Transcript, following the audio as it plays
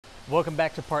Welcome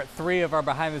back to part 3 of our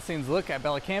behind the scenes look at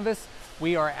BELLA+CANVAS.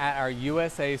 We are at our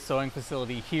USA sewing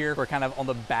facility here. We're kind of on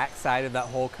the back side of that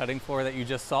whole cutting floor that you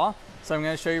just saw. So I'm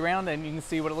going to show you around and you can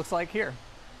see what it looks like here.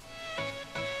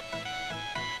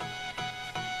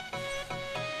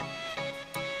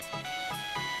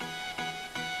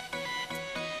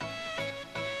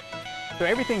 So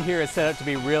everything here is set up to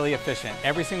be really efficient.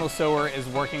 Every single sewer is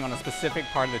working on a specific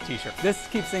part of the t-shirt. This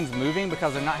keeps things moving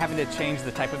because they're not having to change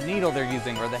the type of needle they're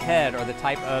using or the head or the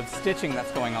type of stitching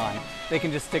that's going on. They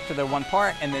can just stick to their one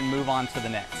part and then move on to the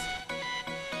next.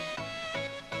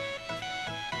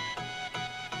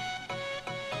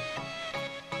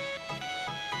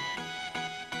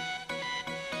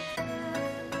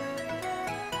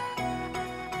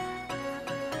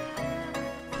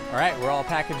 All right, we're all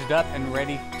packaged up and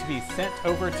ready to be sent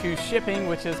over to shipping,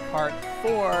 which is part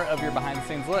 4 of your behind the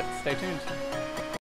scenes look. Stay tuned.